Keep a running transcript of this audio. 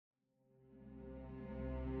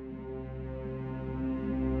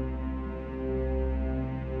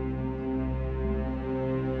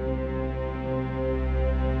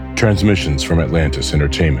Transmissions from Atlantis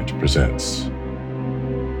Entertainment presents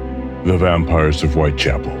The Vampires of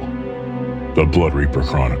Whitechapel, The Blood Reaper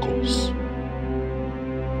Chronicles.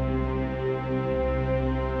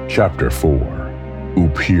 Chapter 4,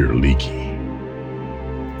 Upir Likyi.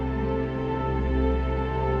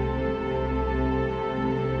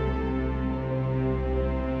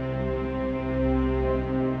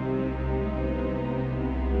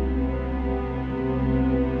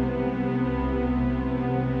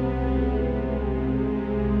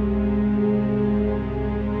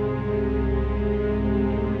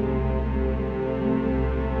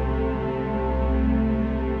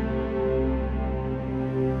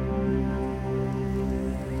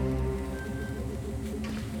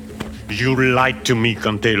 You lied to me,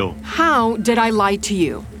 Cantelo. How did I lie to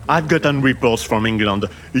you? I've gotten reports from England.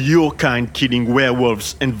 Your kind killing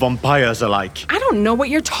werewolves and vampires alike. I don't know what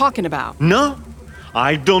you're talking about. No?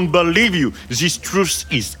 I don't believe you. This truth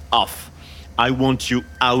is off. I want you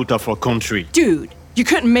out of our country. Dude, you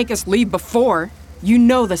couldn't make us leave before. You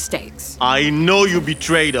know the stakes. I know you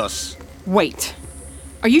betrayed us. Wait,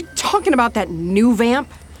 are you talking about that new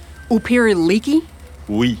vamp? Upir Likyi?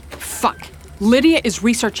 Oui. Fuck. Lydia is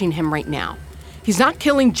researching him right now. He's not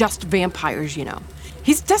killing just vampires, you know.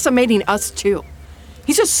 He's decimating us too.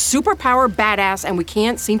 He's a superpower badass and we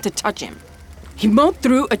can't seem to touch him. He mowed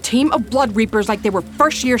through a team of blood reapers like they were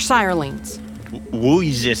first-year sirelings. Who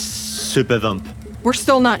is this super vamp? We're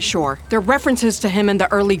still not sure. There are references to him in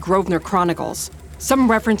the early Grosvenor Chronicles. Some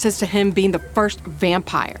references to him being the first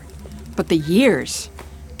vampire. But the years,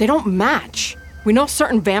 they don't match. We know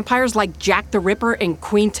certain vampires like Jack the Ripper and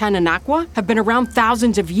Queen Tananakwa have been around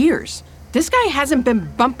thousands of years. This guy hasn't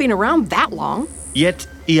been bumping around that long. Yet,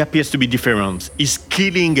 he appears to be different. He's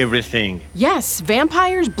killing everything. Yes,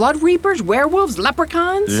 vampires, blood reapers, werewolves,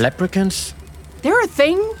 leprechauns. Leprechauns? They're a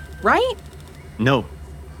thing, right? No.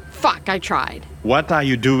 Fuck, I tried. What are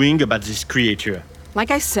you doing about this creature? Like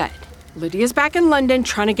I said, Lydia's back in London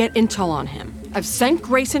trying to get intel on him. I've sent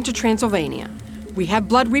Grace into Transylvania. We have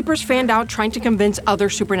blood reapers fanned out trying to convince other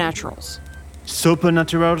supernaturals.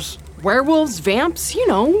 Supernaturals? Werewolves, vamps, you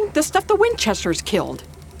know, the stuff the Winchesters killed.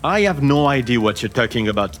 I have no idea what you're talking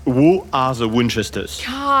about. Who are the Winchesters?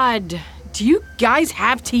 God, do you guys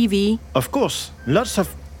have TV? Of course. Lots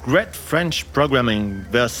of great French programming.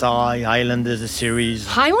 Versailles, Highlander, the series.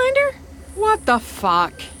 Highlander? What the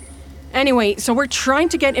fuck? Anyway, so we're trying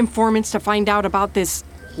to get informants to find out about this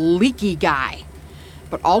Likyi guy.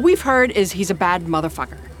 But all we've heard is he's a bad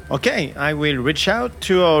motherfucker. Okay, I will reach out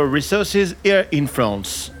to our resources here in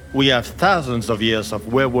France. We have thousands of years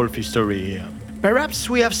of werewolf history here. Perhaps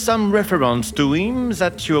we have some reference to him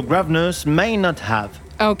that your Grosvenors may not have.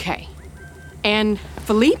 Okay. And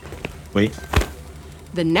Philippe? Wait.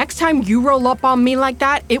 The next time you roll up on me like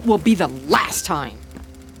that, it will be the last time.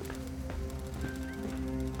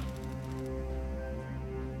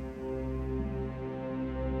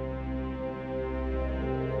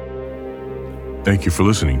 Thank you for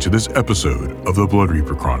listening to this episode of The Blood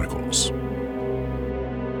Reaper Chronicles.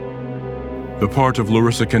 The part of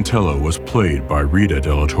Larissa Cantello was played by Rita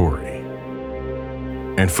Della Torre,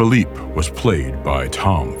 and Philippe was played by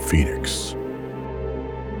Tom Phoenix.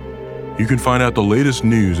 You can find out the latest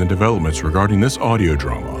news and developments regarding this audio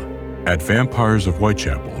drama at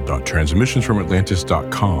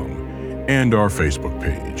vampiresofwhitechapel.transmissionsfromatlantis.com and our Facebook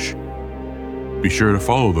page. Be sure to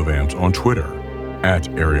follow the Vamps on Twitter at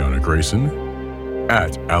Ariana Grayson,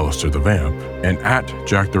 at Alistair the Vamp, and at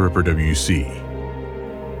Jack the Ripper WC.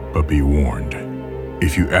 But be warned,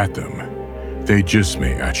 if you at them, they just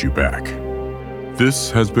may at you back. This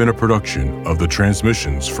has been a production of the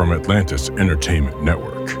Transmissions from Atlantis Entertainment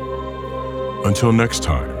Network. Until next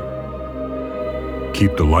time,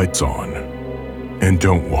 keep the lights on and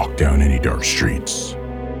don't walk down any dark streets.